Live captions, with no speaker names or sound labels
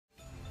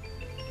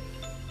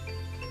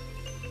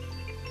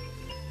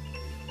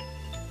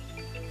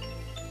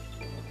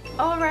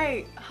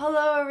Alright,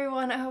 hello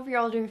everyone, I hope you're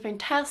all doing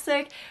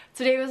fantastic.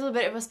 Today was a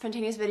bit of a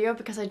spontaneous video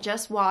because I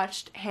just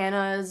watched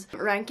Hannah's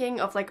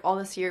ranking of like all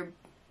the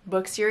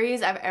book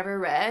series I've ever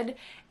read,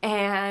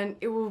 and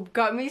it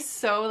got me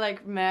so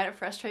like mad and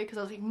frustrated because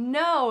I was like,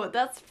 no,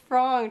 that's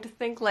wrong to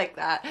think like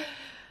that.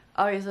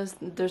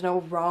 Obviously there's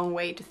no wrong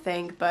way to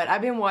think, but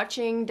I've been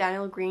watching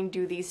Daniel Green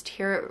do these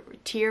tier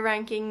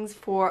rankings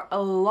for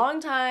a long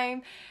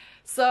time,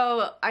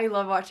 so I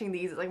love watching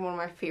these. It's like one of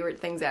my favorite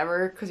things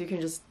ever because you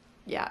can just,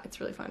 yeah, it's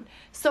really fun.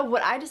 So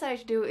what I decided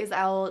to do is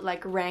I'll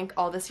like rank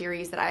all the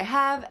series that I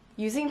have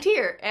using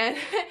tier, and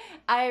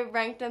I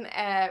ranked them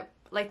at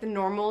like the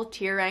normal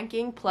tier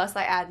ranking, plus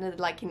I added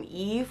like an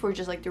E for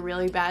just like the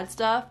really bad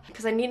stuff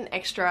because I need an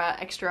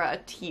extra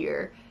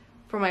tier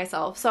for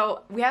myself.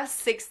 So we have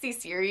 60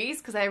 series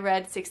because I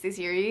read 60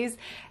 series,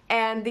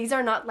 and these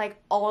are not like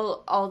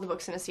all the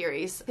books in a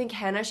series. I think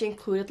Hannah, she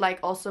included like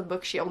also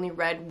books she only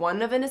read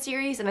one of in a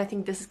series, and I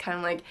think this is kind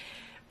of like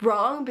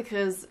wrong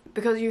because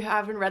you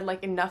haven't read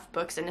like enough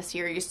books in a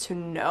series to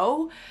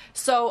know.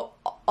 So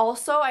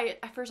also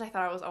at first I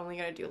thought I was only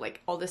gonna do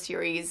like all the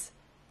series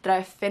that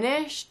I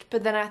finished,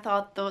 but then I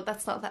thought, though,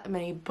 that's not that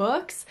many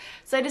books,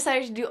 so I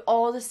decided to do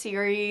all the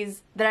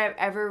series that I've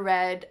ever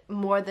read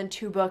more than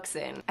 2 books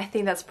in. I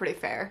think that's pretty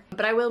fair,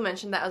 but I will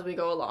mention that as we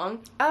go along.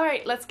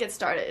 Alright, let's get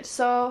started.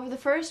 So the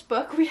first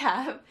book we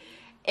have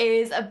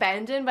is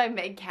Abandoned by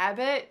Meg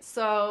Cabot.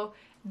 So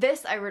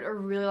this I read a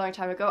really long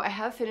time ago. I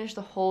have finished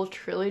the whole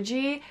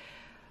trilogy,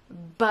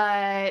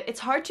 but it's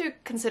hard to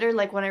consider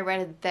like when I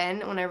read it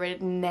then, when I read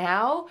it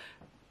now.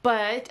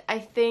 But I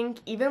think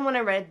even when I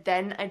read it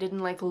then, I didn't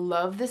like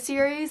love the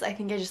series. I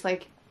think I just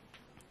like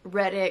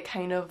read it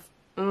kind of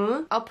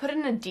I'll put it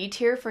in a D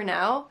tier for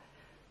now,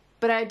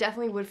 but I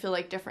definitely would feel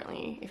like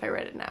differently if I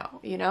read it now,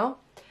 you know?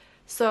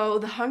 So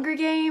The Hunger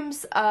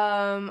Games,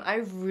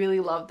 I really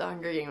loved The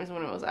Hunger Games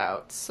when it was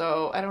out,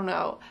 so I don't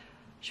know.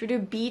 Should we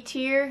do B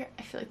tier?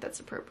 I feel like that's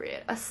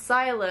appropriate.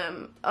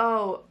 Asylum,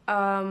 I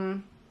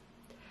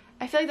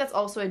feel like that's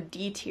also a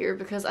D tier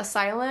because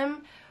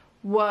Asylum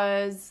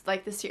was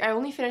like the series. I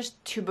only finished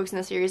 2 books in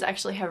the series. I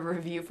actually have a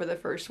review for the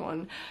first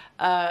one.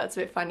 It's a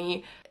bit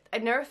funny.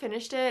 I'd never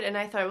finished it and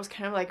I thought it was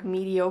kind of like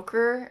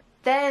mediocre.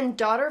 Then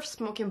Daughter of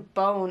Smoke and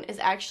Bone is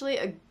actually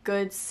a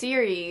good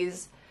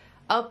series.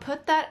 I'll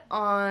put that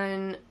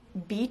on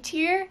B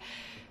tier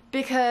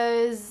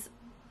because,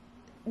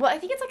 well, I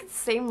think it's like the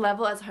same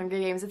level as Hunger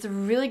Games. It's a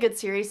really good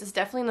series. It's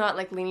definitely not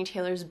like Laini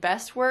Taylor's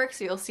best work,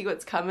 so you'll see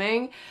what's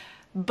coming.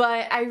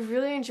 But I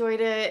really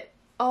enjoyed it.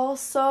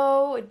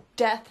 Also,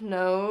 Death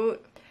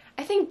Note.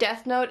 I think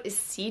Death Note is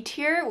C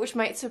tier, which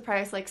might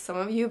surprise like some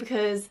of you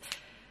because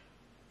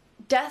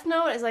Death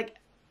Note is like,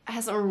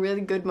 has some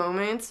really good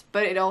moments,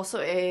 but it also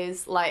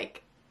is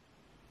like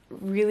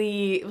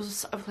really, it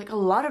was like a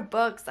lot of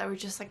books that were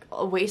just like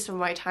a waste of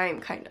my time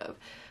kind of.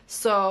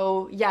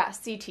 So yeah,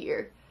 C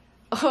tier.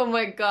 Oh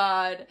my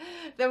god.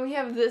 Then we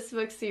have this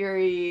book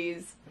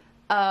series,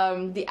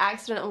 The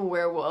Accidental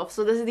Werewolf.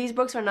 So these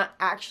books are not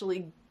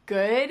actually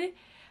good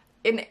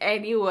in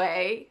any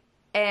way,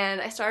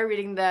 and I started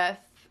reading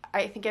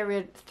I think I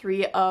read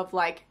 3 of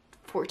like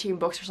 14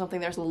 books or something.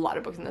 There's a lot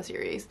of books in the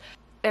series,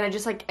 and I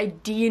just like, I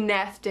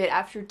DNF'd it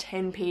after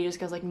 10 pages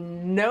because like,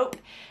 nope,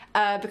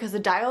 because the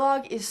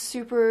dialogue is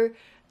super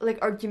like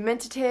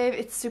argumentative,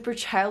 it's super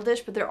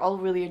childish, but they're all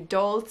really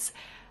adults.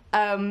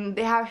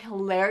 They have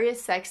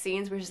hilarious sex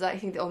scenes, which is I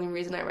think the only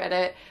reason I read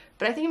it,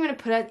 but I think I'm gonna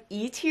put it at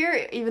E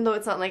tier, even though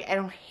it's not like I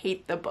don't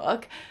hate the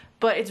book,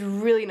 but it's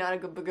really not a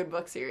good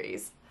book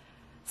series.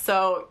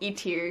 So E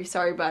tier,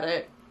 sorry about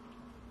it.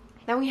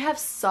 Then we have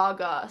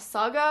Saga.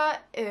 Saga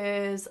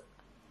is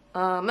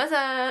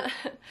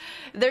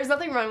there's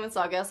nothing wrong with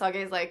Saga. Saga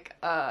is like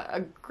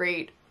a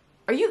great.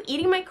 Are you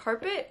eating my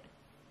carpet?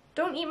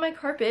 Don't eat my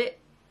carpet.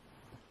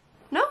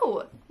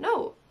 No,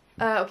 no.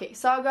 Okay,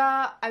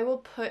 Saga, I will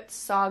put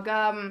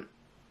Saga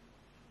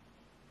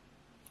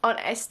on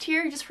S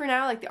tier just for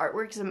now. Like, the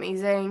artwork is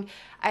amazing.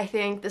 I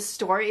think the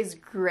story is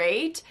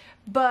great,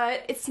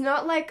 but it's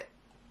not like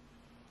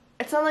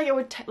it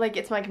would like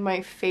it's like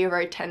my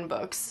favorite 10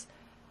 books,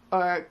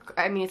 or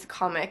I mean it's a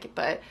comic,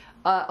 but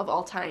of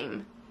all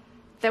time.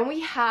 Then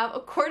we have A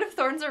Court of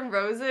Thorns and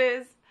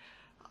Roses.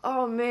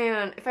 Oh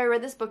man, if I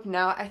read this book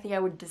now, I think I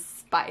would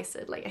despise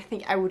it. Like, I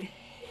think I would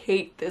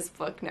hate this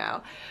book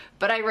now,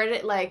 but I read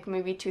it like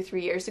maybe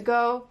 2-3 years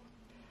ago,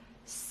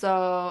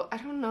 so I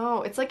don't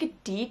know. It's like a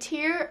D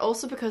tier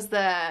also because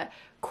the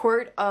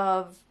Court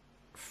of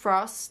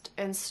Frost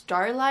and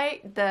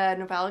Starlight, the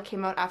novella,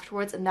 came out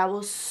afterwards, and that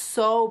was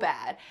so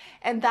bad,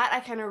 and that I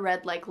kind of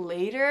read like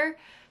later,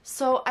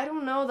 so I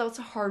don't know, that's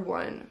a hard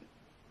one.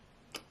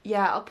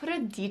 Yeah, I'll put a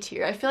D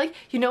tier. I feel like,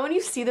 you know, when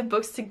you see the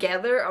books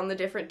together on the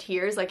different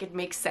tiers, like it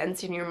makes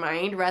sense in your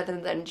mind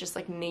rather than just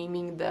like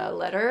naming the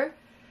letter.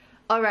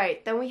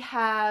 Alright, then we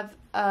have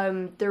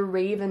The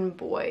Raven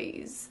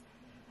Boys.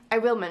 I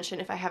will mention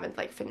if I haven't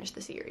like finished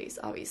the series,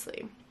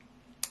 obviously.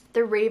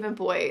 The Raven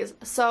Boys.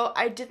 So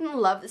I didn't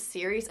love the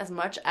series as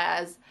much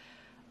as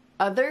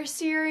other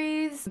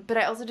series, but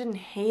I also didn't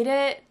hate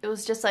it. It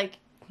was just like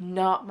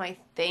not my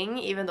thing,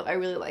 even though I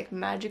really like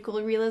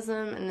magical realism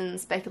and then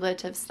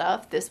speculative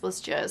stuff. This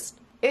was just,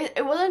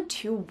 it wasn't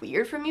too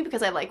weird for me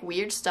because I like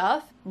weird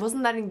stuff. It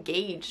wasn't that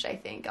engaged, I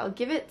think. I'll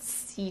give it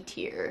C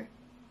tier.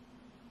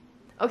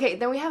 Okay,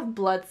 then we have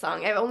Blood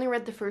Song. I've only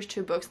read the first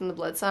 2 books in the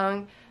Blood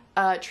Song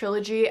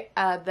trilogy.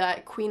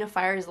 That Queen of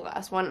Fire is the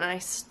last one, and I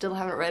still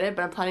haven't read it,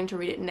 but I'm planning to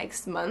read it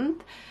next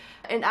month.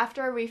 And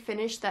after we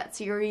finish that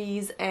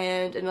series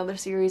and another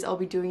series, I'll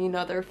be doing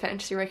another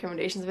fantasy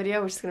recommendations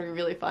video, which is going to be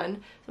really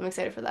fun. So I'm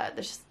excited for that.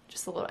 There's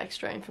just a little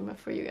extra info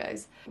for you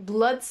guys.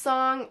 Blood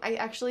Song, I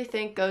actually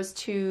think goes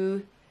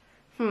to,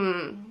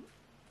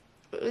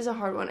 it was a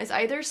hard one. It's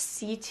either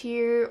C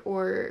tier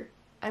or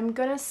I'm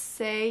gonna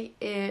say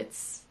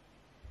it's,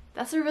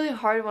 that's a really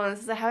hard one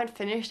since I haven't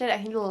finished it. I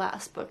think the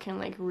last book can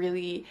like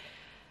really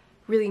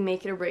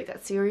make it or break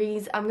that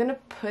series. I'm gonna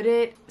put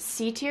it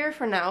C tier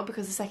for now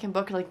because the second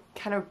book like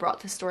kind of brought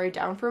the story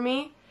down for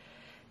me.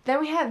 Then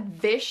we have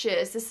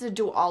Vicious. This is a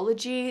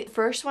duology. The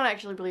first one I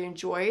actually really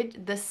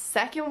enjoyed. The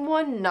second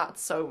one, not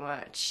so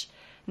much.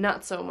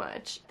 Not so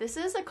much. This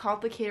is a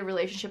complicated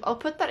relationship. I'll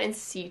put that in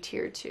C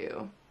tier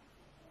too.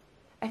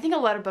 I think a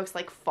lot of books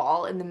like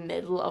fall in the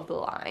middle of the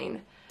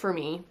line. For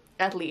me,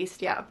 at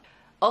least, yeah.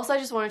 Also, I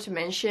just wanted to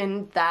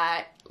mention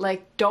that,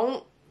 like,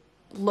 don't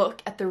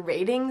look at the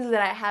ratings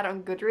that I had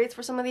on Goodreads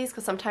for some of these,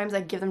 because sometimes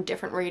I give them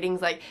different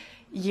ratings like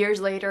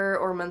years later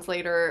or months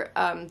later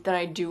than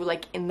I do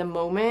like in the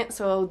moment.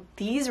 So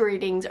these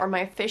ratings are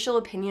my official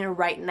opinion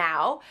right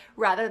now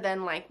rather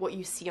than like what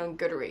you see on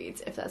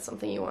Goodreads, if that's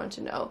something you want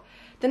to know.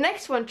 The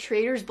next one,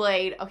 Traitor's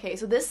Blade. Okay,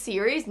 so this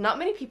series, not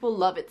many people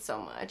love it so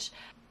much.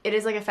 It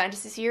is like a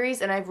fantasy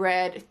series and I've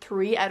read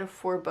 3 out of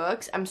 4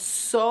 books. I'm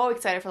so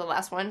excited for the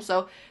last one.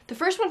 So the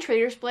first one,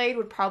 Traitor's Blade,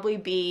 would probably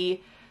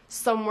be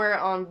somewhere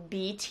on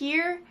B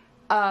tier,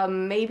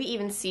 maybe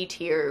even C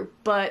tier,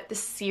 but the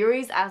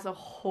series as a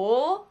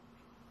whole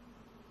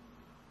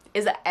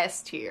is a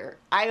S tier.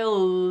 I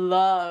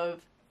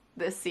love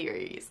this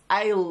series.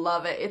 I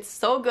love it. It's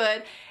so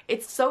good.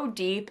 It's so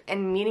deep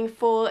and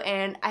meaningful,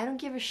 and I don't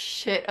give a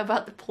shit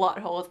about the plot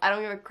holes. I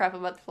don't give a crap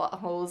about the plot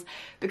holes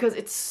because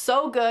it's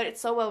so good,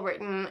 it's so well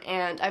written,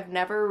 and I've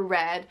never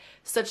read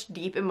such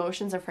deep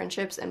emotions and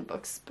friendships in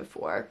books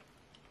before.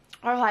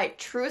 Alright,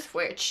 Truth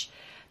Witch.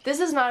 This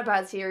is not a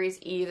bad series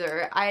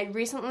either. I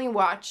recently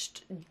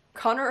watched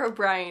Connor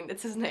O'Brien,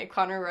 it's his name,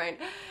 Connor O'Brien,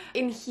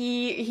 and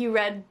he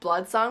read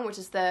Blood Song, which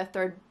is the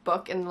 3rd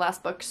book and the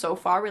last book so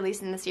far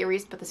released in the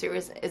series, but the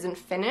series isn't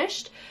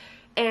finished.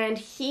 And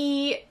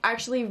he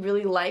actually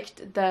really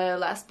liked the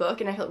last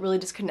book, and I felt really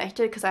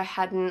disconnected because I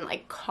hadn't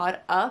like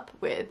caught up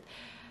with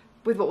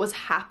what was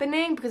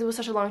happening because it was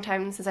such a long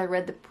time since I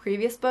read the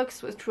previous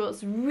books, which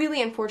was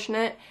really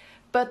unfortunate.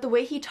 But the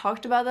way he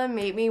talked about them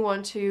made me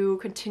want to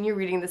continue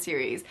reading the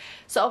series.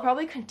 So I'll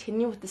probably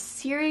continue with the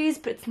series,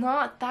 but it's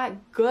not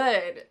that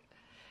good.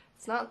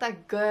 It's not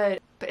that good.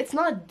 But it's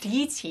not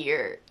D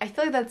tier. I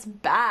feel like that's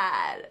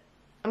bad.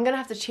 I'm gonna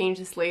have to change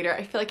this later.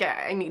 I feel like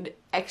I need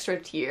extra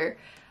tier.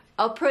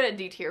 I'll put it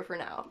D tier for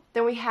now.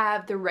 Then we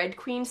have the Red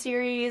Queen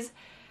series.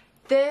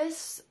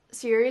 This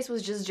series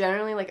was just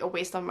generally like a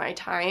waste of my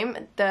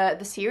time. The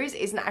series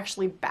isn't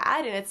actually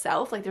bad in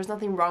itself. Like there's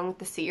nothing wrong with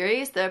the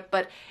series,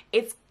 but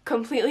it's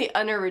completely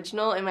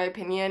unoriginal in my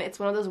opinion. It's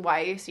one of those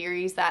YA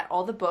series that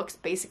all the books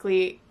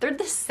basically, they're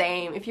the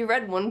same. If you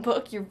read one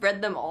book, you've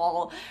read them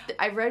all.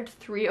 I've read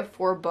 3 of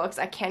 4 books.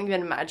 I can't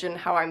even imagine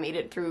how I made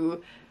it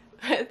through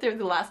through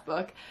the last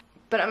book.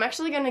 But I'm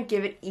actually gonna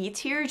give it E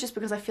tier just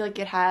because I feel like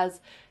it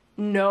has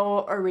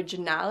no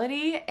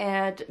originality,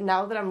 and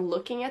now that I'm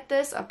looking at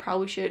this, I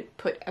probably should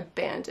put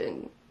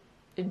Abandon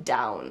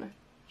down.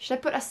 Should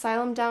I put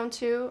Asylum down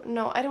too?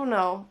 No, I don't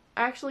know.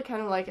 I actually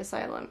kind of like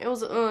Asylum. It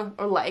was, or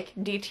like,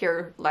 D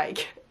tier,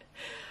 like.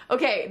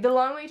 Okay, The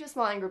Long Way to a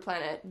Small Angry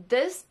Planet.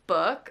 This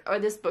book, or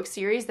this book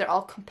series, they're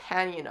all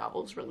companion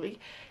novels, really,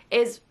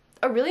 is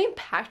a really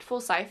impactful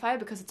sci-fi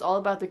because it's all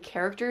about the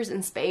characters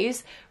in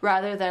space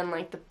rather than,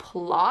 like, the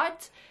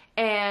plot.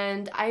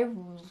 And I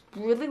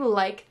really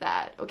like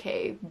that,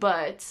 okay,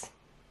 but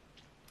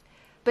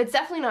it's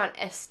definitely not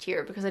S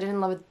tier because I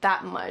didn't love it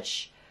that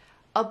much.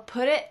 I'll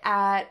put it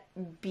at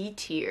B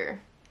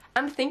tier.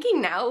 I'm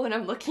thinking now when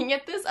I'm looking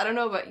at this, I don't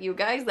know about you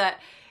guys, that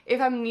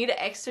if I need an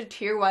extra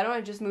tier, why don't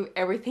I just move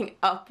everything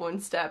up one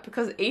step?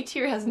 Because A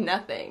tier has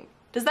nothing.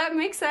 Does that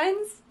make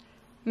sense?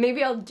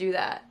 Maybe I'll do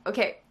that.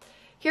 Okay,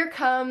 here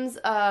comes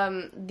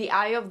The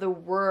Eye of the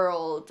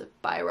World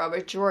by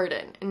Robert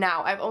Jordan.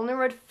 Now, I've only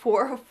read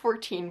 4 of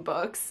 14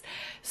 books,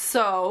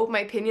 so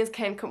my opinions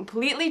can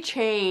completely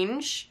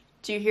change.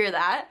 Do you hear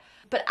that?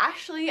 But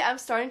actually, I'm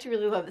starting to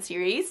really love the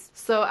series,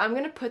 so I'm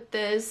gonna put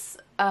this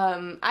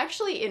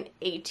actually in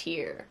A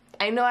tier.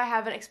 I know I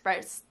haven't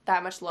expressed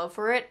that much love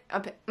for it.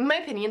 In my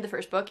opinion, the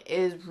first book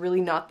is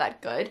really not that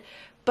good,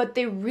 but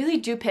they really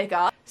do pick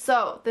up.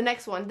 So, the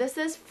next one, this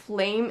is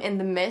Flame in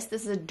the Mist.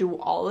 This is a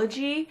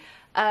duology.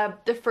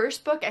 The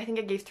first book, I think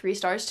I gave 3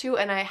 stars to,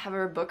 and I have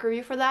a book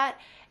review for that.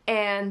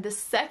 And the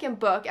second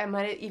book, I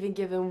might have even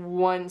given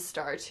 1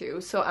 star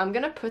to. So I'm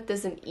gonna put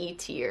this in E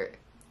tier.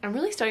 I'm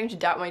really starting to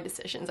doubt my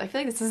decisions. I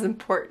feel like this is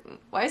important.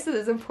 Why is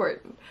this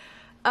important?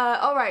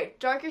 Alright,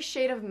 Darkest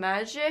Shade of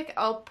Magic,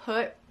 I'll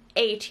put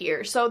A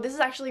tier. So this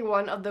is actually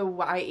one of the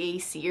YA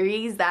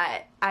series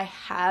that I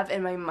have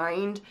in my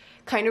mind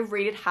kind of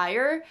rated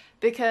higher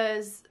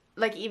because,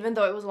 like, even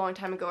though it was a long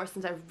time ago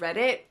since I've read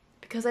it,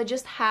 because I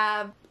just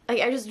have, like,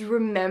 I just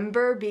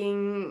remember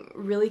being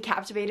really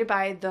captivated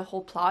by the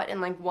whole plot and,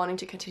 like, wanting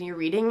to continue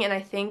reading. And I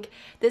think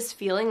this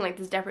feeling, like,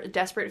 this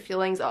desperate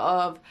feelings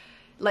of,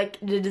 like,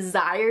 the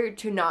desire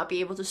to not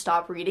be able to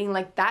stop reading,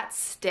 like, that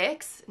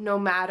sticks no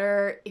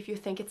matter if you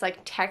think it's, like,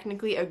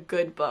 technically a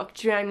good book.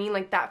 Do you know what I mean?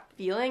 Like, that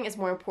feeling is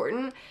more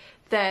important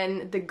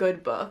than the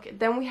good book.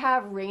 Then we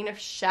have Reign of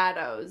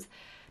Shadows.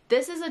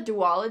 This is a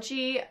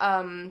duology,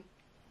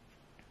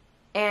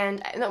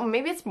 and no,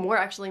 maybe it's more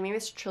actually, maybe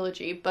it's a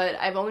trilogy, but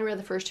I've only read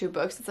the first 2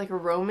 books. It's like a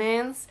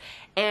romance,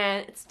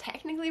 and it's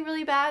technically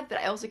really bad, but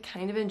I also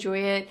kind of enjoy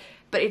it.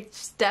 But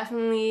it's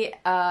definitely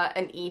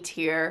an E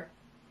tier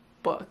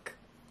book.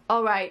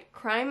 Alright,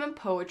 Crime and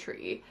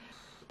Poetry.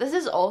 This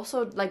is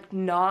also, like,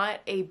 not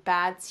a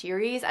bad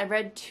series. I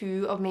read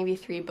 2 of maybe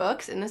 3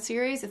 books in the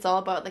series. It's all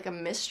about, like, a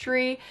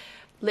mystery,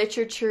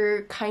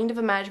 literature, kind of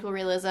a magical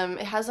realism.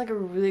 It has, like, a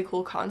really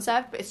cool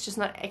concept, but it's just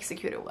not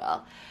executed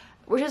well.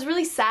 Which is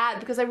really sad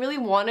because I really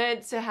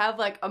wanted to have,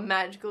 like, a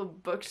magical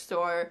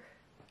bookstore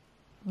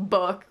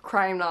book,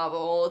 crime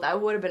novel. That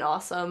would have been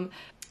awesome.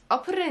 I'll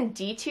put it in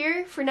D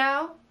tier for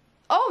now.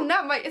 Oh,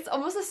 it's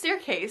almost a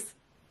staircase.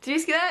 Did you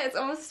see that? It's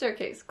almost a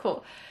staircase.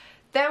 Cool.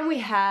 Then we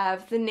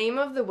have The Name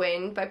of the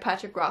Wind by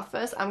Patrick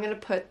Rothfuss. I'm going to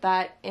put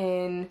that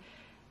in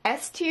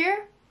S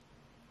tier.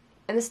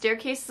 And The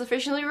Staircase is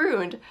officially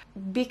ruined.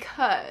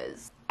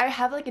 Because I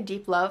have, like, a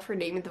deep love for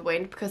Name of the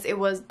Wind because it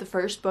was the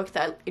first book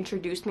that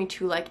introduced me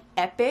to, like,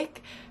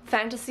 epic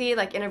fantasy,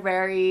 like, in a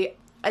very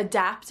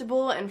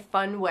adaptable and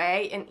fun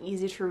way and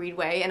easy to read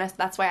way. And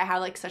that's why I have,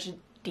 like, such a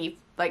deep,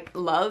 like,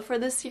 love for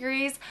this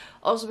series.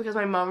 Also because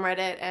my mom read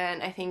it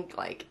and I think,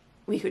 like,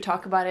 we could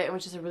talk about it,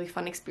 which is a really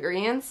fun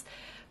experience.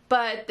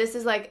 But this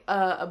is, like,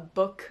 a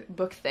book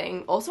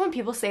thing. Also, when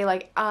people say,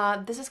 like,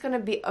 this is gonna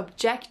be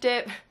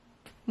objective,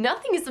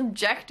 nothing is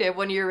objective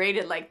when you're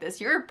rated like this.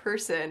 You're a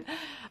person.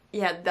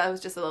 Yeah, that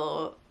was just a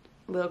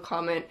little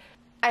comment.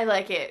 I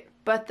like it,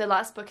 but the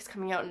last book is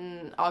coming out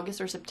in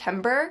August or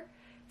September,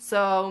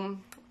 so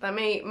that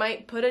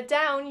might put it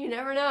down. You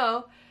never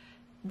know.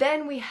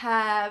 Then we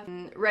have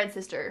Red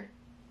Sister,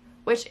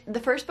 which the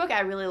first book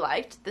I really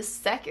liked. The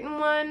second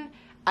one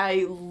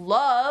I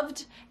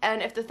loved,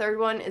 and if the third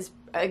one is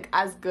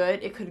as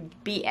good, it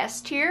could be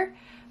S tier.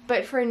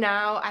 But for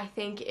now, I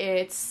think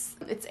it's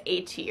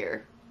A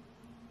tier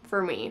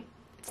for me.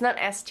 It's not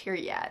S tier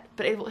yet,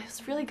 but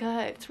it's really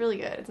good. It's really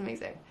good. It's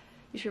amazing.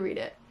 You should read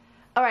it.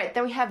 Alright,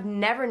 then we have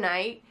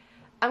Nevernight.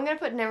 I'm gonna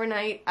put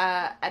Nevernight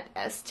at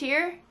S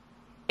tier.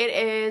 It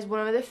is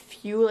one of the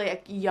few,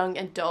 like, young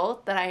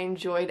adult that I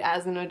enjoyed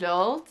as an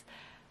adult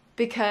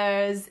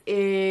because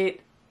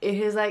it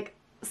is, like,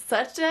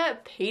 such a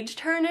page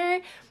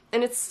turner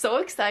and it's so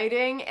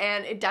exciting,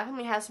 and it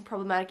definitely has some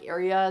problematic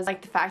areas,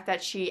 like the fact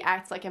that she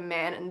acts like a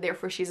man and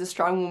therefore she's a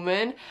strong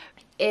woman.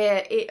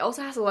 It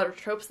also has a lot of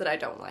tropes that I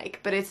don't like,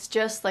 but it's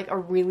just, like, a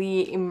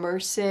really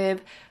immersive,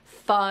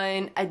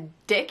 fun,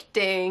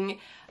 addicting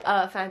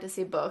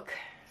fantasy book.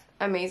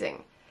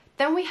 Amazing.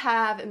 Then we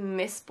have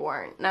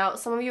Mistborn. Now,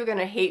 some of you are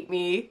gonna hate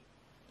me.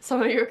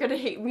 Some of you are gonna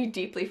hate me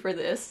deeply for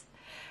this.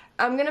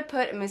 I'm gonna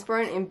put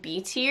Mistborn in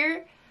B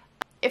tier.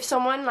 If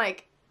someone,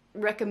 like,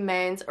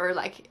 recommends or,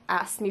 like,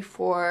 asks me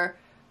for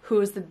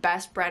who's the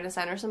best Brandon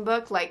Sanderson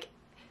book, like,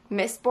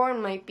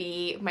 Mistborn might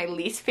be my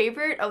least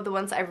favorite of the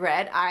ones I've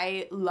read.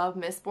 I love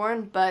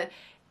Mistborn, but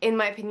in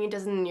my opinion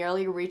doesn't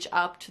nearly reach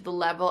up to the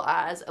level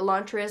as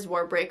Elantris,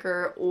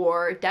 Warbreaker,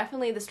 or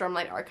definitely the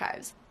Stormlight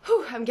Archives.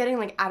 Whew, I'm getting,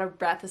 like, out of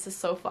breath. This is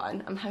so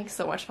fun. I'm having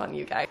so much fun,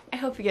 you guys. I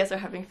hope you guys are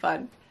having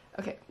fun.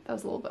 Okay, that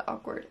was a little bit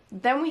awkward.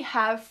 Then we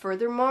have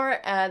Furthermore.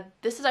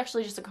 This is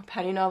actually just a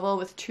companion novel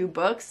with 2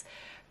 books,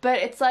 but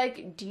it's,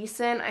 like,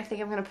 decent. I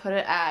think I'm gonna put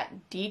it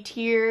at D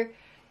tier.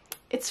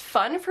 It's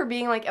fun for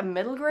being, like, a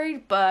middle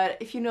grade, but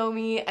if you know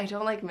me, I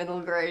don't like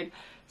middle grade,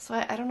 so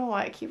I don't know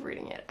why I keep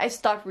reading it. I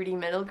stopped reading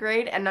middle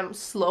grade, and I'm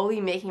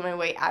slowly making my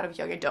way out of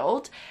young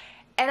adult,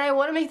 and I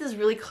want to make this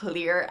really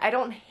clear. I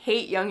don't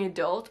hate young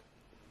adult,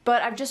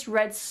 but I've just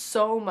read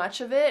so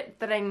much of it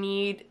that I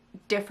need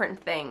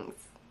different things.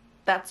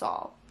 That's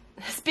all.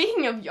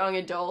 Speaking of young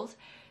adult,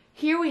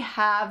 here we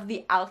have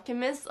the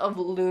Alchemist of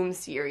Loom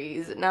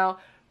series. Now,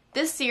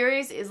 this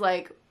series is,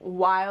 like,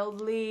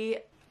 wildly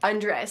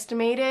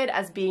underestimated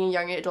as being a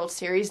young adult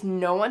series.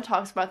 No one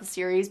talks about the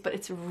series, but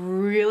it's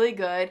really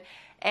good,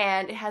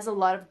 and it has a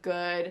lot of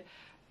good,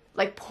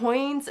 like,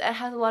 points. It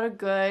has a lot of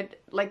good,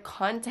 like,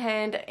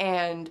 content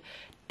and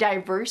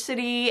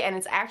diversity, and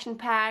it's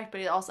action-packed,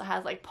 but it also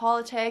has, like,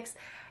 politics.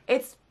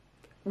 It's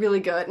really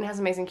good and has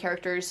amazing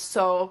characters,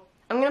 so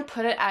I'm gonna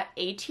put it at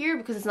A tier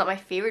because it's not my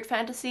favorite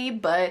fantasy,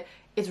 but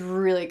it's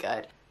really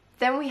good.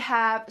 Then we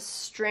have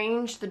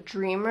Strange the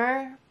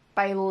Dreamer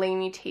by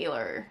Laini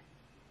Taylor.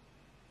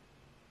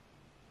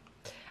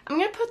 I'm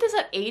gonna put this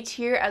at A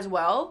tier as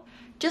well,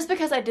 just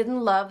because I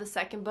didn't love the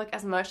second book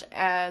as much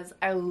as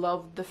I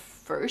loved the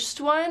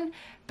first one,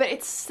 but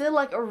it's still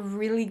like a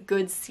really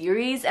good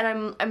series, and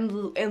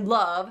I'm in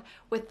love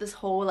with this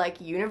whole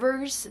like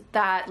universe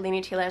that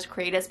Laini Taylor has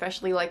created,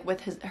 especially like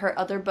with her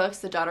other books,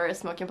 the Daughter of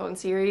Smoke and Bone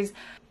series,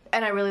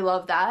 and I really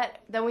love that.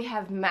 Then we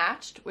have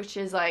Matched, which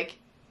is like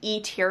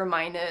E tier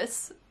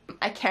minus.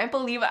 I can't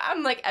believe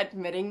I'm like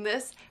admitting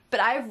this, but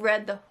I've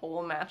read the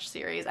whole Match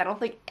series. I don't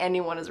think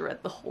anyone has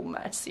read the whole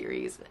Match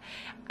series.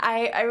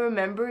 I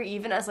remember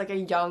even as like a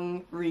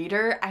young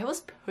reader, I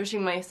was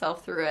pushing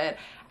myself through it.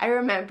 I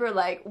remember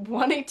like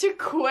wanting to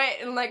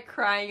quit and like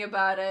crying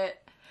about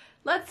it.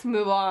 Let's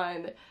move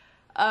on.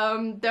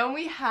 Then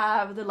we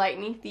have The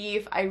Lightning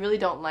Thief. I really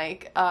don't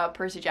like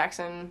Percy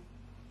Jackson,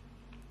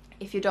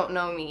 if you don't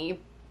know me.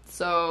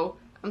 So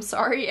I'm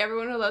sorry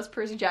everyone who loves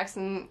Percy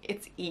Jackson,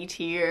 it's E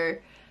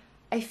tier.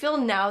 I feel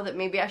now that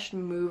maybe I should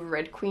move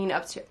Red Queen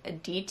up to a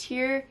D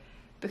tier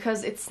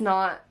because it's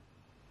not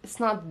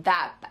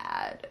that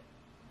bad.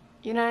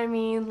 You know what I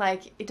mean?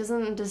 Like, it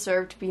doesn't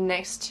deserve to be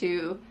next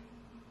to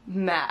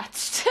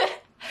Matched.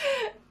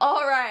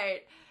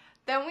 Alright,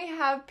 then we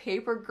have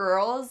Paper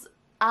Girls.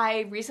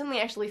 I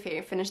recently actually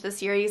finished the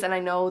series, and I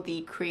know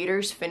the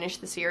creators finished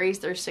the series.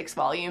 There's 6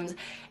 volumes.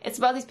 It's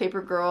about these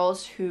paper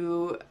girls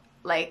who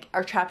like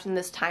are trapped in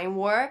this time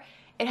war.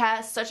 It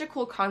has such a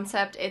cool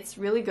concept. It's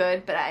really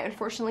good, but I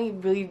unfortunately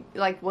really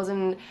like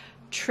wasn't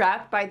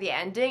trapped by the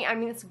ending. I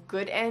mean, it's a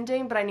good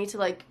ending, but I need to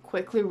like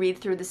quickly read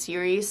through the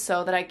series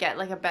so that I get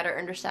like a better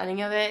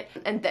understanding of it.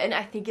 And then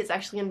I think it's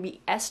actually gonna be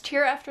S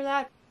tier after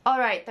that.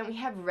 Alright, then we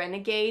have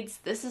Renegades.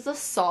 This is a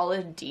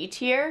solid D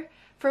tier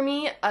for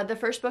me. The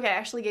first book I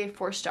actually gave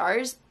 4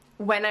 stars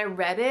when I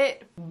read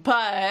it,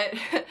 but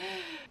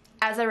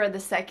as I read the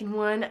second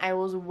one, I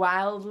was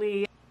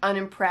wildly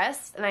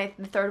unimpressed, and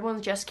the third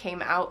one just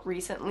came out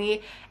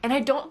recently, and I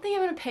don't think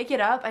I'm gonna pick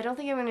it up. I don't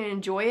think I'm gonna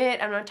enjoy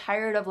it. I'm not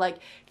tired of like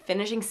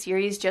finishing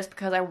series just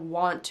because I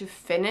want to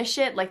finish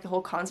it, like the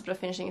whole concept of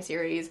finishing a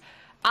series.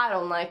 I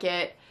don't like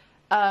it.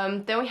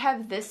 Then we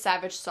have This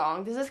Savage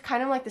Song. This is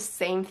kind of like the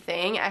same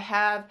thing.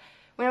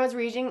 When I was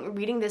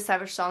reading This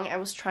Savage Song, I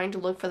was trying to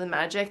look for the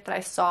magic that I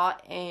saw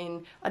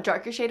in A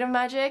Darker Shade of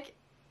Magic,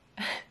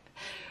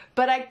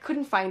 but I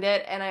couldn't find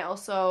it, and I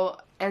also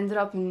ended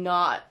up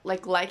not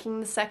like liking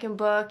the second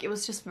book. It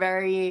was just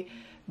very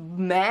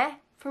meh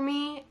for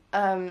me.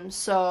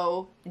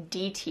 So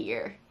D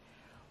tier.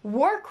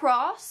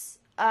 Warcross.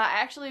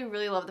 I actually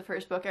really loved the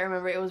first book. I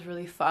remember it was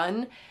really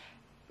fun,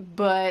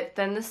 but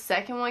then the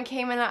second one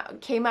came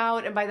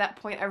out, and by that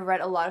point I read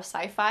a lot of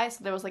sci-fi,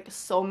 so there was like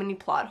so many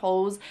plot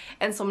holes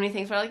and so many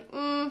things where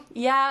like,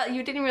 yeah,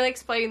 you didn't really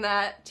explain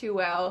that too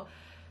well.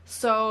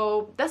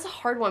 So that's a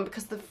hard one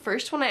because the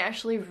first one I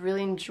actually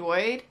really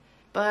enjoyed,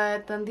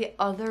 but then the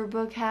other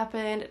book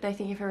happened, and I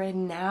think if I read it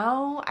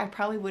now, I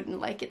probably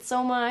wouldn't like it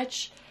so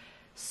much.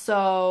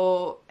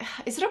 So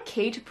is it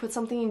okay to put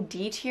something in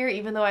D tier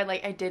even though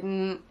I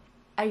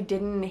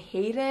didn't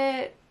hate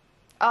it?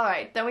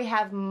 Alright, then we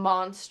have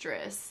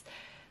Monstrous.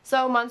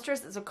 So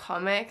Monstrous is a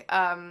comic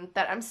that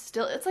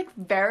it's like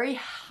very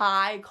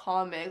high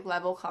comic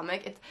level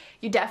comic.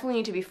 You definitely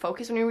need to be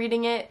focused when you're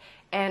reading it.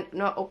 And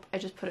no, oh, I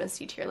just put it in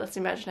C tier. Let's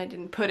imagine I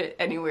didn't put it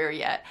anywhere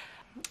yet.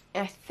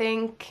 I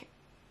think,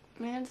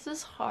 man, this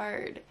is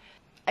hard.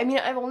 I mean,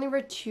 I've only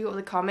read 2 of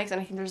the comics, and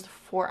I think there's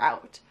 4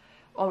 out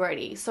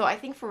already. So I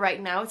think for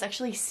right now, it's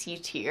actually C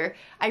tier.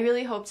 I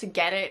really hope to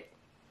get it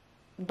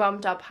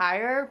bumped up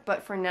higher,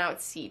 but for now,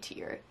 it's C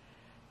tier.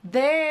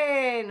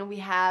 Then we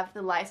have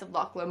The Lies of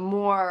Locke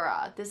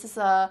Lamora. This is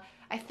I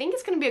think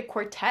it's going to be a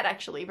quartet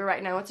actually, but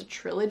right now it's a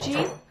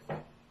trilogy.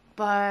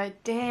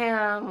 But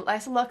damn,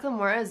 Lies of Locke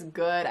Lamora is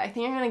good. I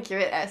think I'm going to give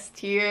it S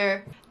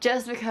tier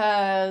just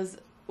because,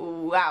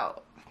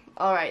 wow.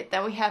 Alright,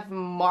 then we have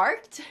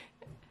Marked.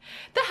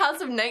 The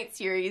House of Night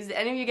series. Did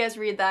any of you guys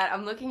read that?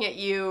 I'm looking at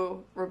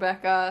you,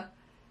 Rebecca.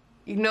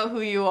 You know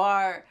who you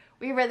are.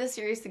 We read this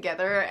series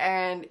together,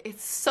 and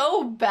it's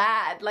so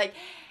bad. Like,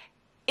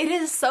 it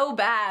is so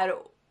bad.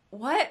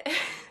 What?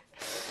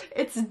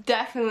 It's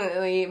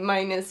definitely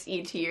minus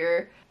E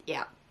tier.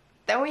 Yeah.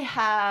 Then we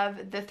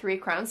have the 3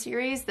 Crown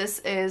series.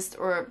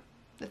 Or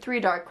the 3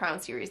 Dark Crown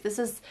series. This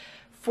is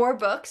 4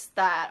 books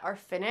that are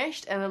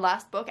finished, and the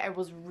last book I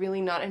was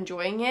really not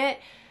enjoying it.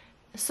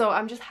 So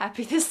I'm just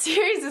happy this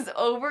series is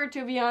over,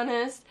 to be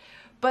honest.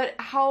 But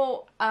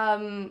how,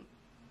 yeah,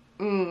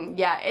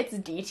 it's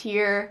D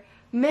tier.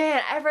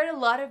 Man, I've read a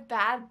lot of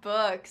bad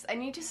books. I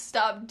need to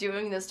stop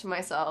doing this to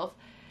myself.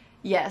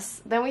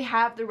 Yes, then we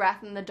have The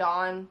Wrath and the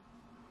Dawn.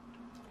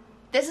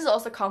 This is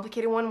also a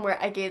complicated one where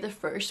I gave the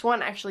first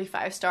one actually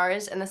 5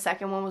 stars and the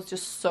second one was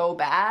just so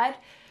bad.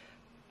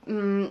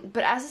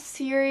 But as a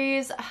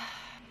series,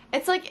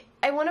 it's like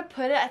I want to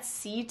put it at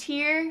C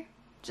tier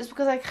just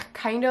because I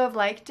kind of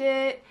liked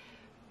it.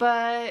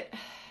 But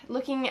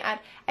looking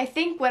at, I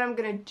think what I'm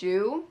going to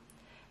do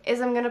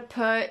is I'm going to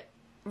put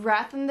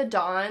Wrath and the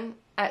Dawn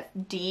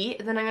at D,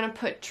 then I'm gonna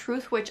put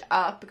Truthwitch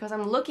up because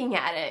I'm looking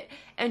at it,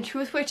 and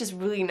Truthwitch is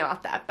really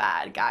not that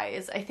bad,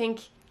 guys. I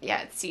think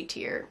yeah, it's C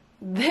tier.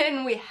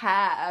 Then we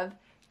have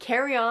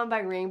Carry On by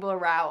Rainbow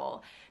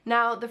Rowell.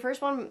 Now, the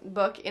first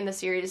book in the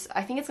series,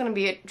 I think it's going to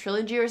be a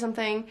trilogy or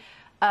something,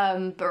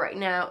 but right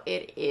now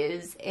it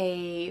is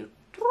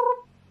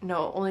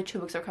no, only 2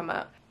 books are come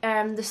out.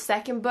 And the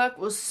second book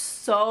was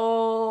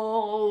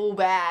so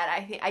bad.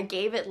 I think I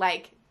gave it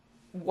like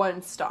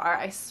 1 star,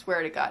 I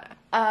swear to God.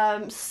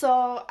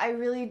 So I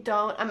really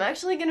don't, I'm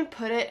actually gonna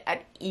put it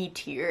at E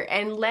tier,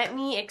 and let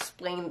me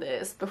explain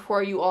this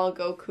before you all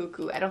go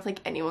cuckoo. I don't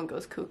think anyone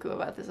goes cuckoo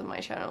about this on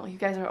my channel. You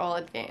guys are all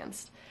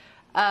advanced.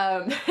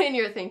 And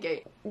you're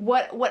thinking,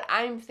 what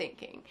I'm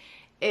thinking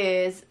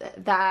is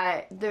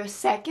that the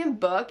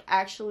second book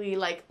actually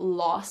like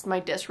lost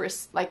my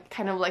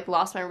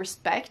lost my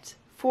respect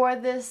for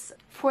this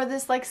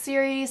like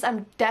series.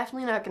 I'm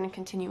definitely not going to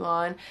continue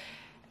on.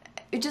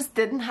 It just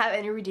didn't have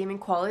any redeeming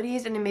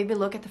qualities, and it made me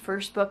look at the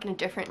first book in a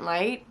different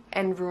light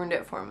and ruined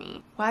it for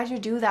me. Why did you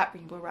do that,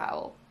 Rainbow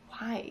Rowell?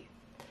 Why?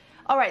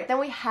 Alright, then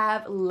we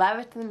have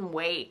Leviathan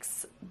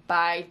Wakes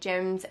by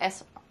James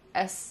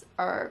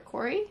S.R.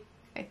 Corey,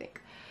 I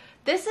think.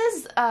 This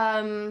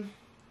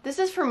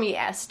is for me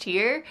S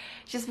tier,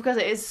 just because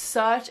it is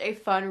such a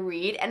fun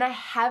read, and I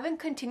haven't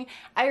continued.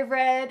 I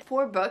read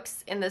 4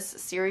 books in this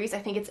series. I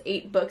think it's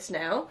 8 books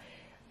now.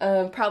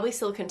 Probably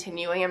still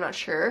continuing, I'm not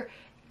sure.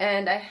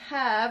 And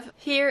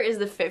here is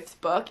the 5th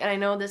book, and I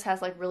know this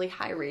has like really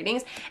high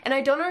ratings, and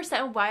I don't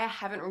understand why I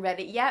haven't read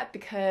it yet,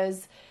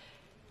 because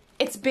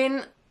it's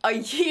been a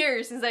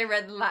year since I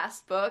read the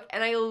last book,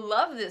 and I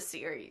love this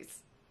series.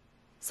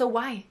 So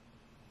why?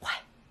 Why?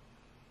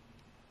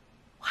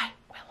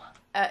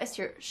 S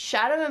tier.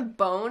 Shadow and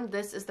Bone.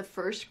 This is the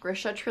first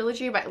Grisha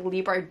trilogy by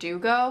Leigh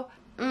Bardugo.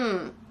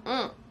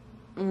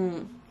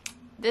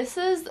 This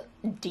is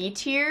D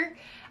tier.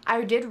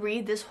 I did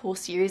read this whole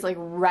series like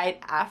right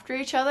after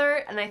each other,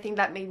 and I think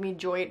that made me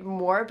enjoy it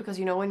more, because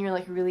you know when you're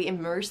like really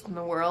immersed in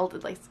the world,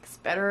 it like gets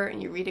better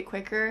and you read it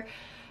quicker.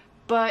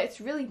 But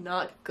it's really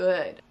not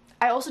good.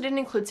 I also didn't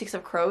include 6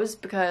 of Crows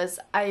because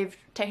I've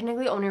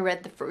technically only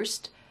read the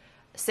first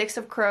 6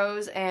 of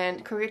Crows,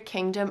 and Crooked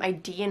Kingdom I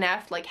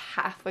DNF'd like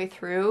halfway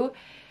through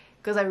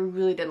because I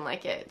really didn't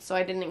like it, so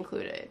I didn't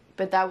include it.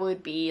 But that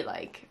would be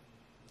like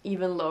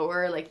even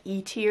lower, like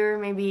E tier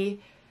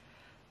maybe.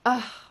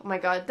 Oh my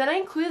god. Then I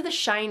included The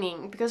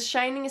Shining because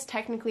Shining is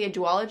technically a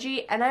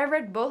duology, and I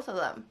read both of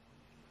them.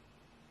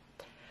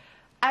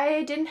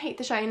 I didn't hate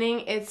The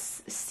Shining.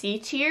 It's C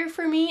tier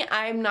for me.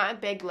 I'm not a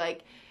big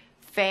like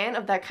fan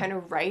of that kind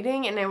of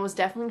writing, and I was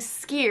definitely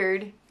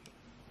scared.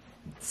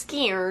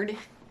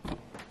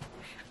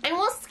 I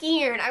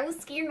was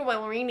scared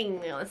while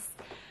reading this.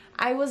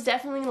 I was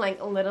definitely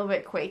like a little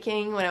bit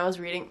quaking when I was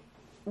reading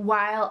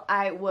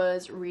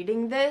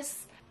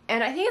this.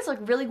 And I think it's like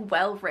really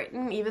well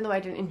written, even though I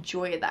didn't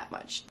enjoy it that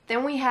much.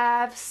 Then we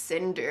have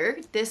Cinder.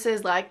 This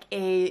is like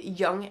a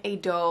young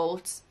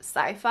adult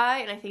sci-fi,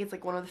 and I think it's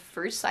like one of the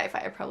first sci-fi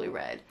I probably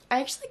read.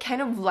 I actually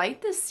kind of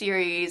liked this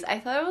series. I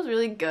thought it was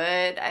really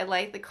good. I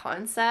liked the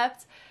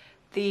concept.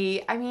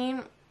 I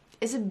mean,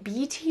 is it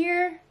B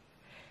tier?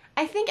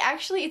 I think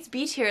actually it's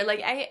B tier.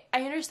 Like I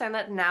understand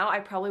that now. I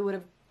probably would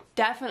have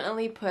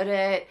definitely put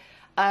it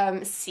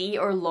C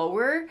or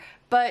lower,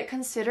 but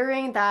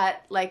considering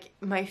that like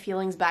my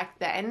feelings back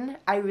then,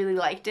 I really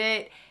liked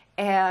it,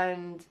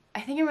 and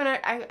I think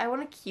I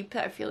want to keep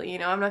that feeling, you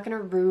know. I'm not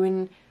gonna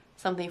ruin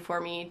something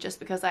for me just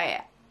because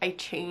I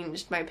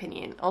changed my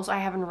opinion. Also, I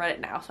haven't read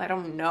it now, so I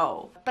don't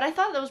know, but I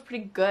thought that was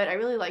pretty good. I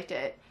really liked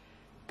it.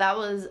 That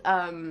was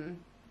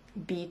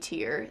B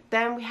tier.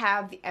 Then we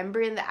have The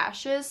Ember in the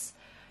Ashes.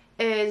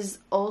 Is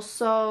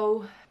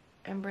also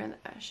Ember in the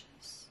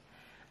Ashes.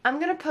 I'm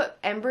gonna put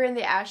Ember in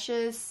the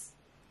Ashes.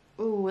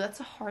 Ooh, that's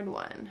a hard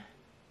one.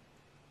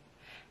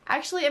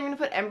 Actually, I'm gonna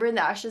put Ember in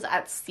the Ashes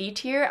at C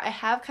tier. I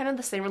have kind of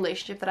the same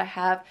relationship that I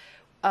have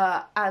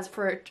as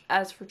for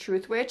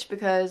Truth Witch,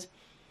 because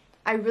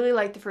I really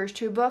liked the first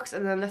 2 books,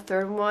 and then the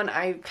third one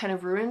I kind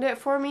of ruined it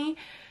for me.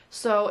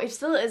 So it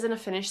still isn't a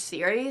finished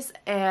series,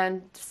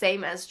 and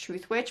same as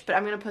Truth Witch, but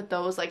I'm gonna put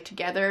those like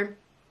together,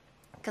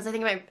 because I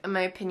think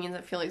my opinions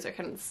and feelings are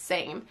kind of the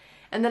same.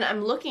 And then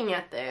I'm looking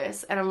at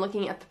this, and I'm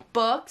looking at the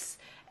books,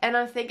 and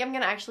I think I'm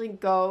gonna actually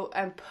go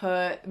and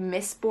put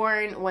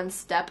Mistborn 1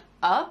 step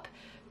up,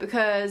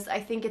 because I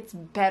think it's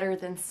better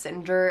than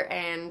Cinder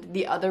and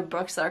the other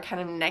books that are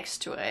kind of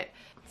next to it.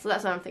 So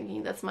that's what I'm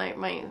thinking. That's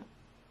my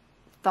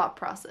thought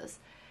process.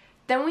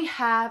 Then we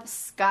have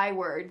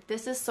Skyward.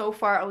 This is so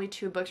far only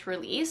 2 books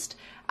released.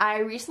 I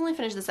recently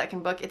finished the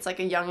second book. It's like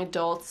a young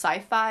adult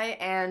sci-fi,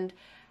 and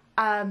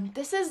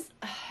this is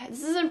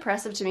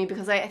impressive to me,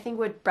 because I think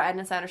what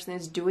Brandon Sanderson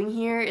is doing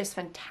here is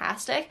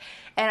fantastic,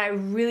 and I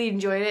really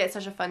enjoyed it. It's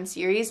such a fun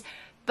series,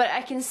 but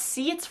I can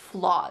see its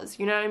flaws,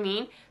 you know what I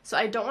mean? So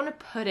I don't want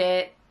to put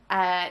it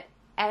at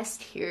S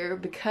tier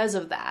because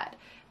of that,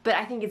 but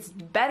I think it's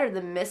better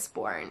than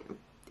Mistborn.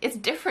 It's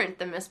different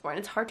than Mistborn.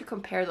 It's hard to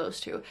compare those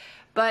two,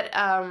 but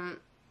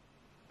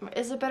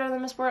is it better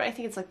than Mistborn? I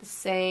think it's like the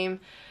same.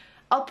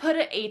 I'll put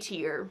it A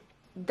tier.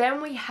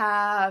 Then we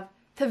have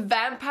The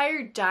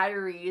Vampire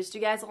Diaries. Do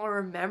you guys all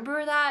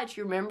remember that?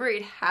 Do you remember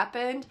it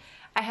happened?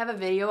 I have a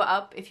video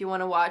up if you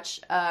want to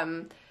watch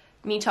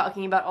me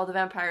talking about all the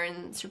vampire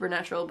and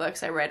supernatural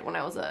books I read when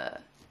I was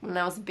a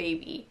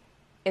baby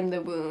in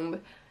the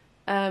womb.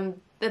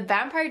 The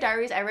Vampire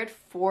Diaries, I read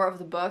 4 of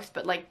the books,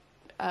 but like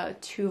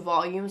 2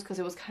 volumes because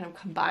it was kind of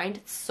combined.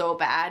 It's so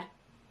bad.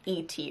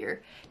 E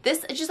tier.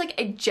 This is just like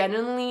a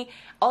genuinely,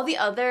 all the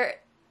other,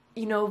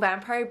 you know,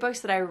 vampire books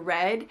that I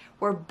read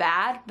were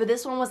bad, but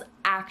this one was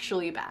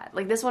actually bad.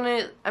 Like this one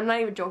is, I'm not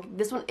even joking,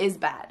 this one is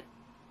bad.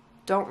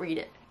 Don't read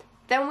it.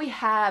 Then we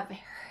have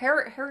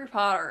Harry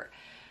Potter.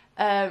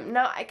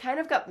 Now I kind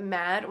of got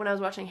mad when I was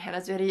watching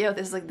Hannah's video.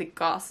 This is like the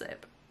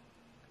gossip.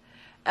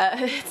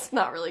 It's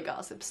not really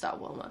gossip,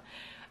 stop Wilma.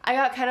 I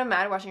got kind of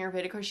mad watching her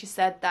video because she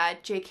said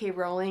that J.K.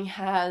 Rowling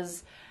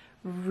has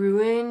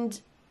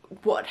ruined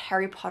what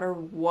Harry Potter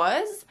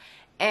was,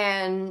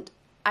 and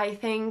I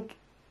think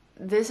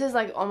this is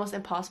like almost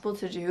impossible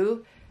to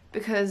do,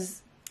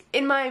 because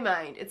in my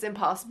mind it's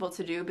impossible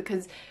to do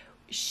because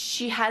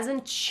she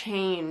hasn't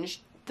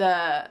changed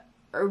the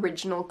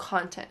original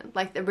content.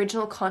 Like the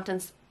original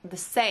content's the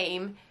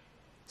same,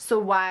 so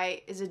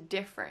why is it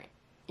different,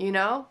 you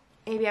know?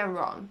 Maybe I'm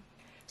wrong.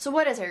 So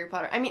what is Harry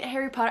Potter? I mean,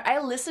 Harry Potter, I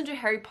listen to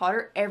Harry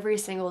Potter every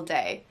single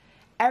day.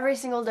 Every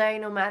single day,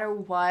 no matter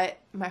what,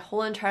 my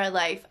whole entire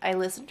life, I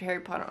listen to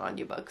Harry Potter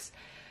audiobooks.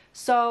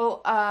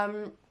 So,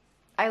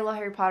 I love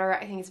Harry Potter.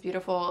 I think it's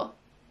beautiful.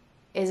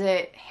 Is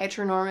it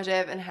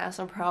heteronormative and has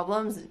some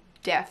problems?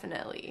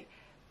 Definitely.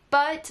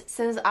 But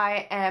since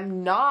I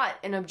am not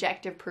an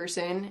objective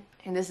person,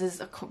 and this is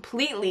a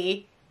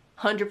completely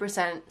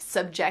 100%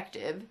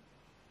 subjective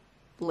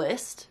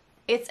list,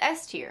 it's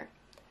S tier.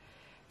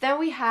 Then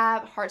we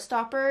have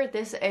Heartstopper.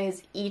 This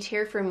is E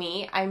tier for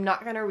me. I'm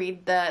not gonna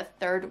read the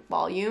 3rd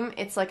volume.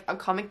 It's like a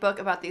comic book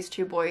about these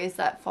 2 boys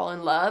that fall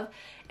in love,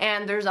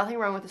 and there's nothing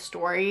wrong with the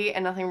story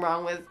and nothing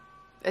wrong with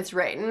it's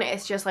written.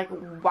 It's just like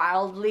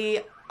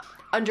wildly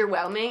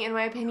underwhelming in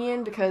my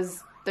opinion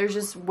because there's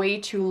just way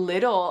too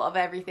little of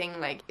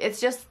everything. Like it's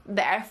just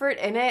the effort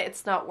in it,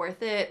 it's not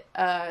worth it,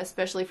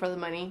 especially for the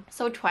money.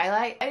 So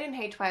Twilight, I didn't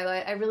hate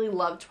Twilight. I really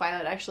loved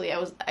Twilight actually. I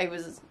was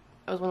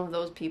one of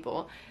those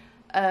people.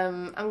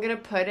 I'm gonna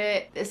put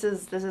it, this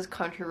is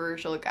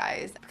controversial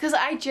guys, because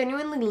I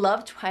genuinely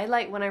loved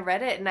Twilight when I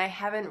read it and I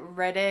haven't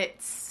read it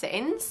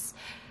since,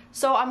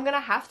 so I'm gonna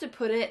have to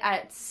put it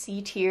at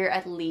C tier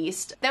at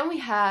least. Then we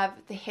have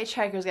The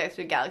Hitchhiker's Guide to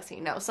the Galaxy.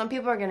 Now some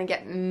people are gonna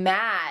get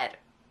mad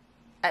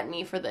at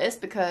me for this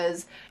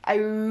because I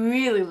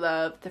really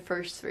love the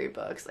first 3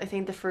 books. I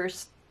think the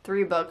first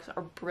 3 books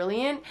are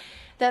brilliant.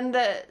 Then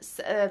the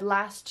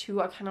last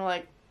 2 are kind of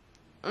like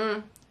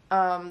the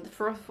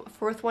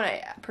fourth one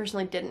I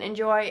personally didn't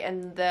enjoy,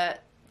 and the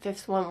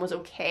 5th one was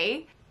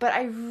okay. But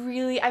I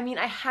mean,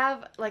 I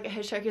have like a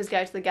Hitchhiker's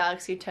Guide to the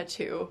Galaxy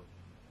tattoo,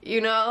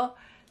 you know?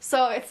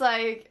 So it's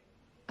like,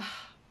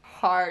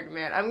 hard,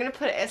 man. I'm gonna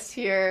put S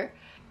tier.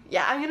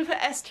 Yeah, I'm gonna put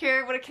S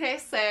tier. What can I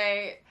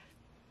say?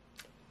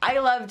 I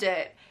loved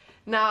it.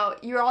 Now,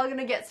 you're all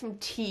gonna get some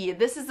tea.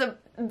 This is the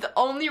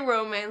only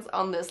romance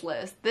on this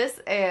list. This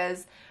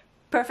is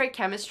Perfect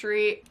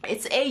Chemistry.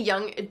 It's a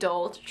young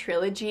adult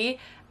trilogy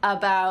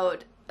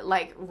about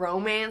like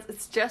romance.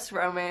 It's just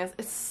romance.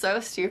 It's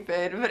so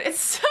stupid, but it's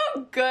so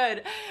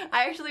good.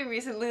 I actually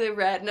recently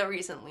read, not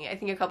recently, I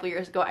think a couple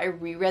years ago, I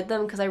reread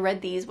them because I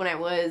read these when I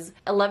was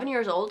 11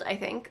 years old, I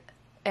think.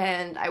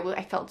 And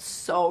I felt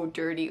so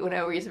dirty when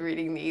I was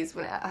reading these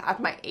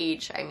at my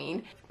age, I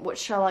mean. What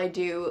shall I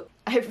do?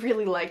 I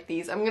really like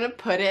these. I'm gonna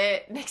put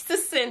it next to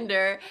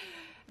Cinder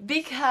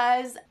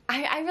because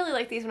I really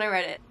like these when I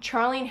read it.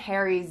 Charlie and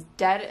Harry's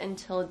Dead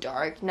Until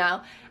Dark.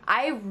 Now,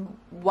 I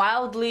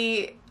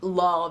wildly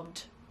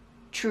loved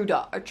True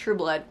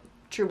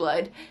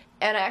Blood,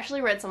 and I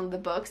actually read some of the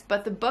books,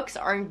 but the books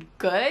aren't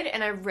good,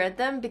 and I read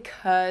them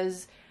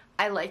because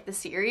I like the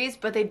series,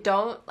 but there's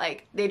not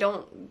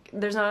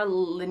a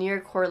linear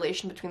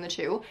correlation between the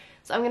 2,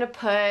 so I'm gonna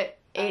put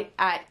it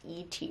at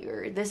E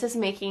tier. This is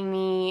making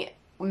me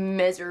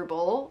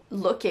miserable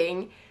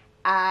looking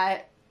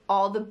at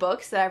all the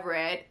books that I've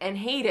read and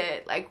hate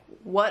it. Like,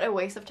 what a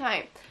waste of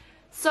time.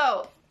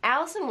 So,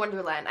 Alice in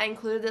Wonderland, I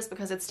included this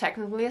because it's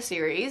technically a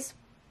series.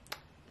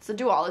 It's a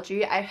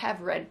duology. I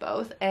have read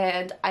both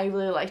and I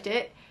really liked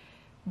it,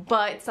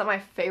 but it's not my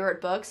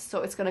favorite books,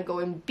 so it's gonna go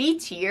in B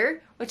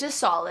tier, which is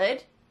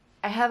solid.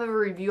 I have a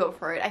review up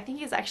for it. I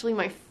think it's actually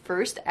my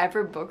first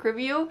ever book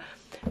review,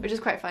 which is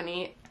quite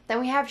funny.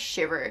 Then we have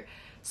Shiver.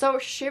 So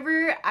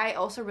Shiver I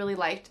also really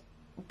liked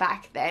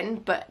back then,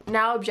 but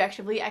now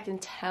objectively I can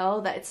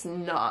tell that it's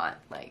not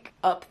like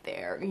up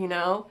there, you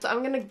know? So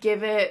I'm gonna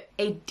give it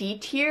a D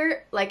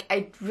tier. Like,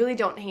 I really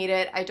don't hate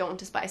it. I don't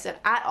despise it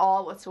at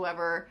all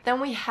whatsoever. Then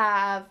we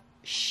have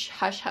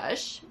Hush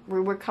Hush.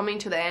 We're coming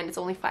to the end. It's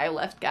only 5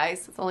 left,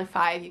 guys. It's only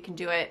 5. You can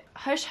do it.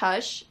 Hush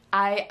Hush.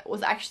 I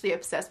was actually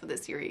obsessed with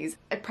this series.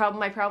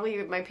 My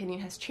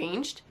opinion has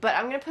changed, but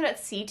I'm gonna put it at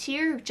C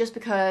tier just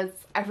because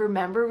I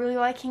remember really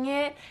liking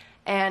it,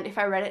 and if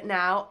I read it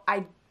now,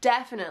 I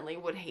definitely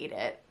would hate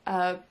it.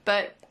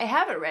 but I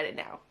haven't read it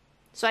now,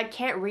 so I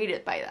can't read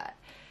it by that.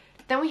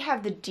 Then we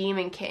have The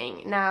Demon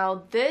King.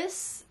 Now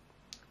this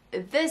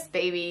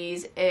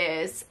babies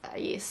is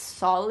a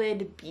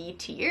solid B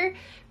tier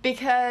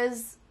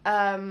because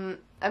I'm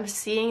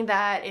seeing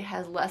that it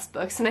has less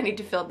books and I need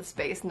to fill the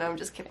space. No, I'm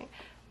just kidding.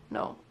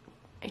 No,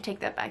 I take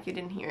that back, you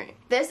didn't hear it.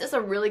 This is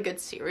a really good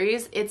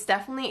series. It's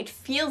definitely, it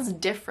feels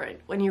different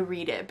when you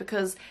read it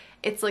because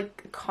it's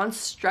like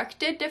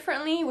constructed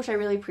differently, which I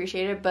really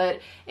appreciated,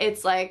 but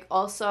it's like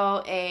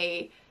also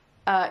a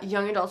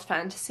young adult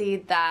fantasy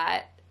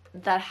that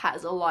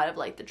has a lot of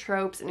like the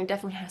tropes, and it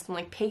definitely has some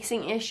like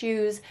pacing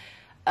issues,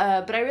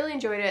 but I really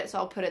enjoyed it, so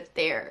I'll put it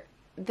there.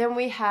 Then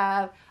we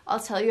have I'll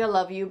Tell You I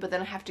Love You, But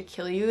Then I Have to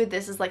Kill You.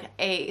 This is like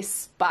a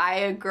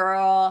spy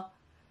girl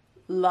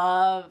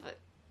love.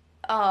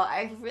 Oh,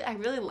 I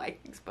really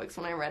liked these books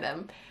when I read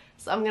them.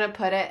 So I'm gonna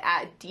put it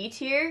at D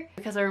tier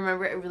because I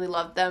remember I really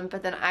loved them,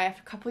 but then a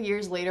couple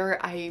years later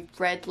I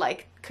read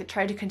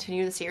tried to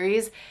continue the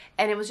series,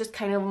 and it was just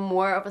kind of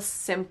more of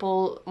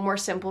a more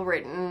simple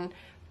written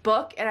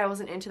book, and I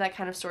wasn't into that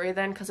kind of story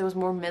then because it was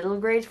more middle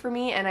grade for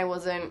me, and I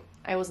wasn't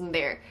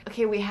there.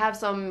 Okay, we have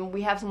some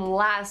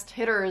last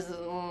hitters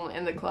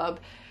in the club.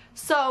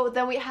 So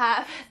then we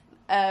have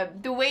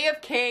The Way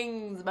of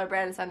Kings by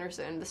Brandon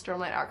Sanderson, the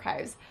Stormlight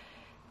Archives.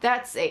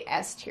 That's a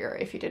S tier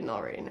if you didn't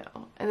already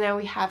know. And then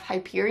we have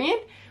Hyperion,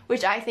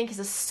 which I think is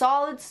a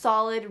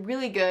solid,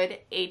 really good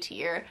A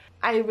tier.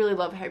 I really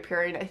love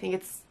Hyperion. I think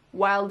it's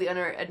wildly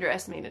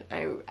underestimated.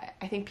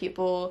 I think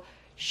people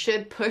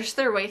should push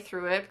their way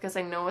through it because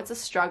I know it's a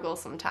struggle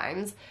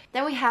sometimes.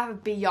 Then we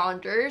have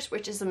Beyonders,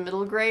 which is a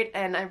middle grade,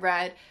 and I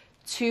read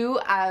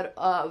 2 out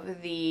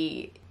of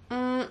the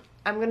I'm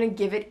gonna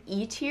give it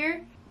E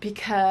tier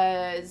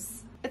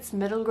because it's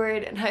middle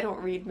grade and I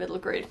don't read middle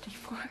grade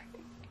anymore.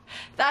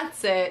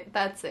 That's it.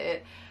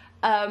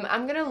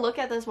 I'm gonna look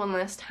at this one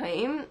last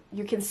time.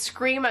 You can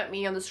scream at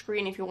me on the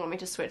screen if you want me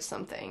to switch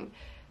something.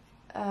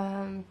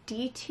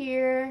 D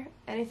tier,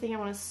 anything I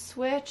want to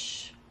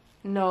switch?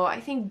 No, I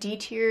think D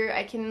tier,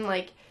 I can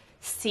like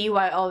see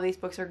why all these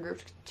books are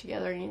grouped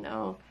together, you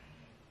know.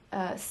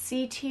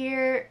 C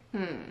tier,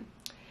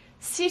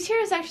 C tier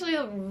is actually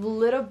a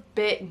little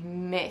bit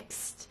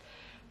mixed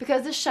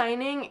because The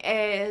Shining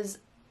is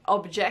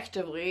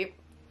objectively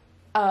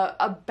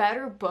a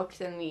better book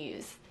than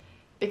these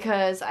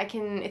because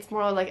it's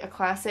more like a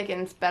classic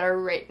and it's better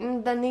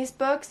written than these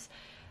books,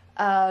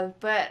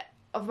 but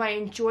of my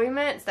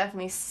enjoyment, it's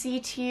definitely C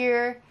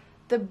tier.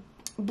 The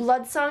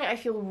Bloodsong I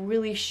feel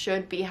really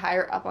should be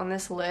higher up on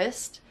this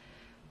list,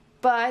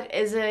 but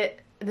is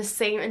it the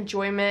same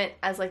enjoyment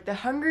as like The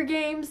Hunger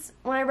Games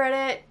when I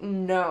read it?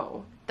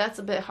 No, that's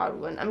a bit hard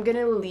one. I'm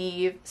gonna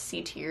leave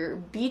C tier.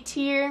 B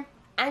tier,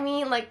 I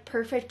mean like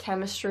Perfect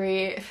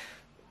Chemistry.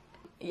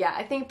 Yeah,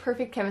 I think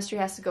Perfect Chemistry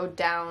has to go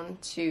down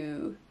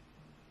to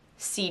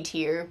C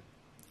tier,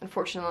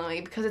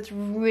 unfortunately, because it's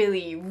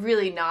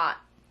really not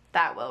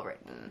that well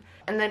written.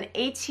 And then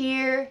A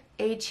tier,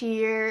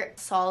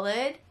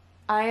 solid.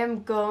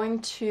 I'm going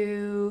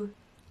to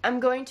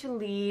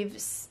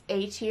leave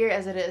A tier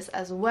as it is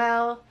as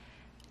well.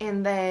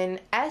 And then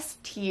S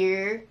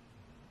tier,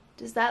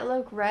 does that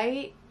look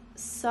right?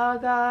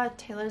 Saga,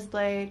 Taylor's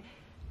Blade,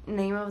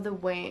 Name of the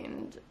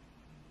Wind,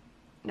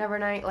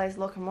 Nevernight, Lies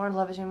Lokamore,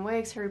 Love is in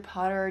Wakes, Harry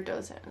Potter,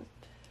 Dozen.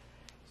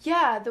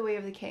 Yeah, The Way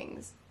of the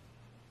Kings.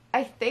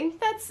 I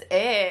think that's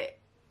it.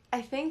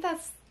 I think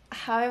that's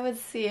how I would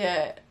see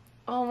it.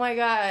 Oh my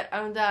god,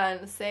 I'm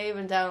done. Save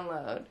and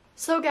download.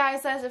 So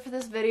guys, that's it for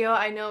this video.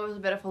 I know it was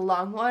a bit of a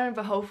long one,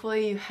 but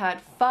hopefully you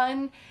had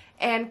fun.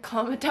 And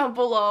comment down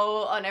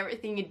below on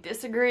everything you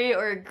disagree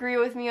or agree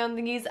with me on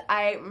these.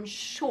 I'm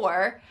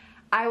sure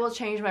I will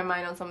change my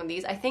mind on some of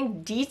these. I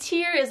think D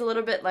tier is a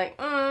little bit like,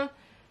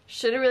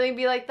 should it really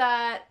be like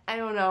that? I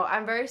don't know.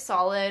 I'm very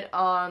solid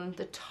on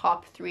the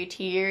top 3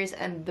 tiers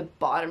and the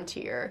bottom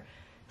tier.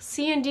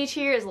 C and D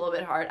tier is a little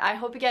bit hard. I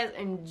hope you guys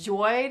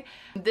enjoyed.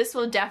 This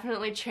will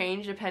definitely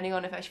change depending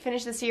on if I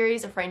finish the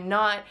series or if I'm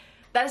not.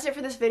 That is it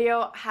for this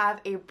video.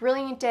 Have a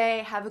brilliant day.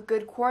 Have a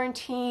good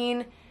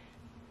quarantine.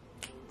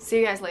 See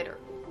you guys later.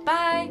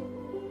 Bye!